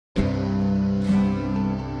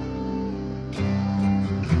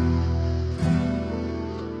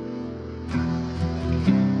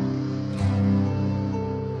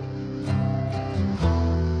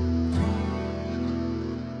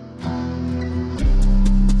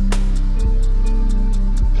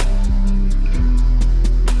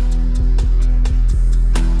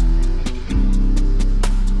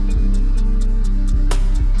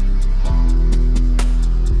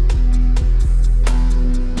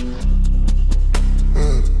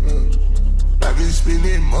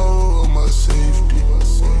spending more on my safety.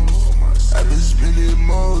 I've been spending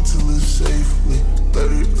more to live safely.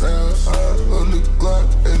 30 rounds on the Glock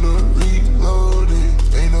and I'm reloading.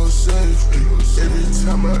 Ain't no safety. Every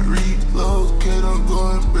time I relocate, I'm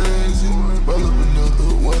going crazy. Roll up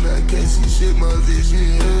another one, I can't see shit, my vision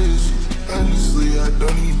hazy. Honestly, I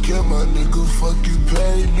don't even care, my nigga, fuck you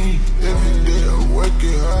pay me. Every day I'm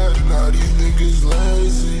working hard and all these niggas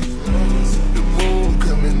lazy. The moon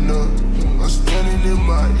coming up, I'm standing in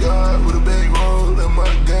my yard with a bankroll and my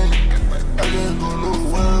gang. I can't go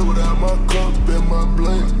nowhere without my cup and my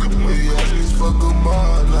blank. Maybe I just fuck them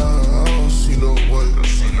all, nah, I don't see no way.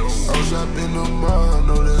 I was up in the mall,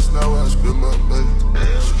 no, that's not where I spend my money.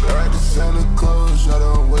 I ride the Santa Claus, I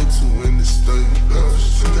don't wait to win the state.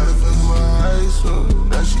 She gotta fix my eyes, so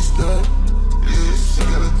now she stuck. Yeah, she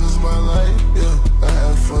gotta fix my life, yeah, I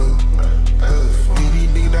have fun. Did these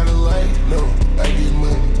niggas not alike? No, I get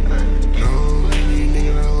money. No, these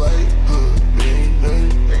niggas not alike, they ain't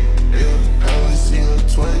nothing. Yeah, I only see her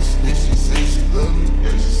twice, then she say she love me.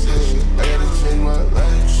 I gotta change my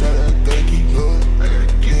life, shout out, gotta keep going.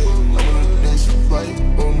 Yeah, I'm on the next flight,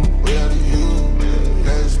 on the way out of here.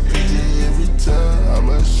 That's PJ every time, all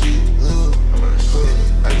my shit look.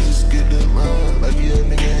 I just get the line, like yeah,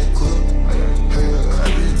 nigga ain't club. I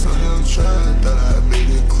been telling I'm trying, thought I made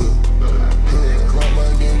it club. Clock my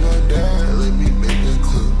game on down, let me make that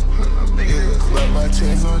club. Clock my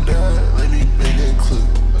chains on down, let me make that club.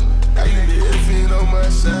 I get the effing on my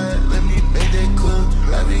side, let me make that club.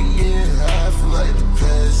 I been getting high for like the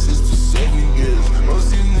past 6 to 7 years.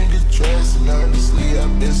 Most these niggas trash, and honestly,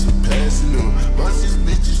 I've been surpassing them. Most these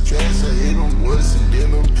bitches trash, I hit them once and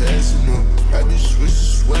then I'm passing them. I been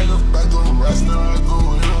switching swag up, I go Rasta, I go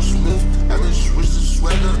Will Smith. I been switching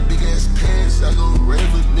swag up, big ass pants, I go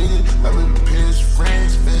Reverb, nigga. I been Paris,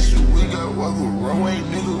 France, fashion week, I walk a runway,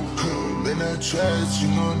 nigga. Man, I tried, you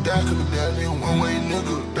gon' die coming down there one-way,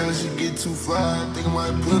 nigga. Better she get too fly, I think I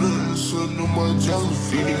might put her in some no more jungle.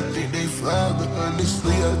 Feet niggas think they fly, but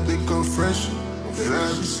honestly, I think I'm fresher. And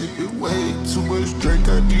I been sipping way too much drink,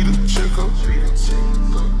 I need a checkup.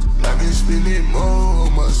 I've been spending more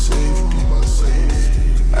on my safety.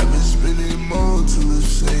 I've been spending more to live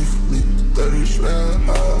safely. 30 round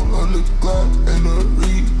on the Glock and I'm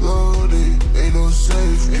reloading. Ain't no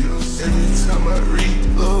safety. Every time I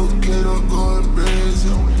relocate, I'm going crazy.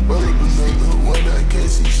 Roll up another one, I can't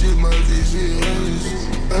see shit, my vision hazy.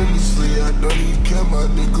 Honestly, I don't even care, my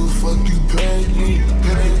nigga, fuck you pay me.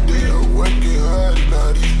 Every day I'm working hard and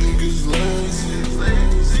all these niggas lazy.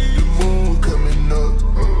 The moon coming up,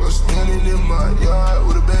 I'm standing in my yard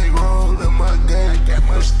with a bankroll and my gang.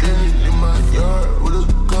 I'm standing in my yard with a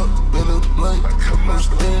cup and a blank. I'm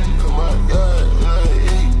standing in my yard and I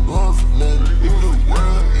ain't going for nothing. If the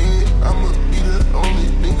world end, I'ma be the only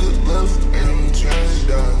nigga left. And I'm trying to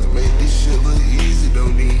die, make this shit look easy,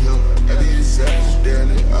 don't need help. I did the savage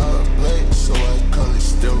down in all black, so I call it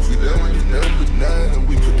stealth. We done with the number 9 and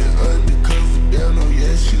we put the undercover down. Oh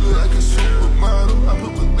yeah, she look like a supermodel. I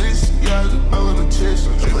put Balenciaga all on the chest.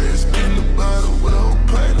 I'm playing spin the bottle with a whole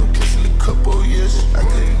pint. I'm kissing the cup, oh yes. I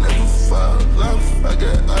could never fall off. I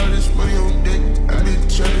got all this money on deck. I been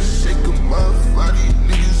trying to shake them off. All these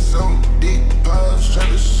niggas on dick piles,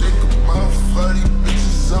 trying to shake them off. All these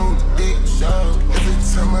bitches on dick, y'all. Every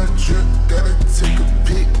time I drip, gotta take a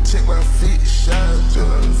pic, check my fit, shot.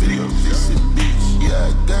 Video fixing, bitch. Yeah,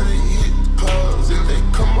 I gotta hit pause. If they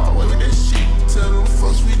come my way with that shit, tell them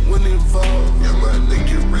folks we went involved. Yeah, my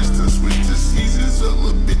nigga wrist, I switch the seasons up,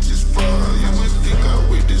 little bitches fall. You would think I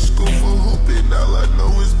went to school for hoping, all I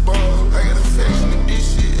know is ball. I got a fashion in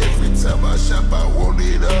this shit, every time I shop, I want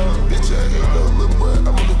it all. Bitch, I ain't no little boy, I'm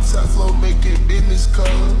on the top floor making business calls.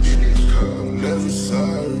 I'm never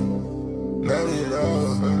sorry, not at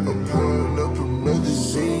all. I'm pouring up a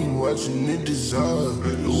magazine, watching it dissolve.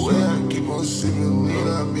 The way I keep on sipping lean,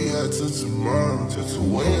 I'll be out till tomorrow. The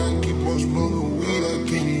way I keep on smoking weed, I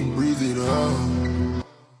can't even breathe it all.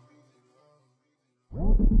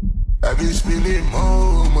 I've been spending more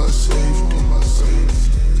on my safety.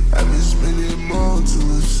 I've been spending more to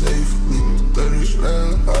live safely.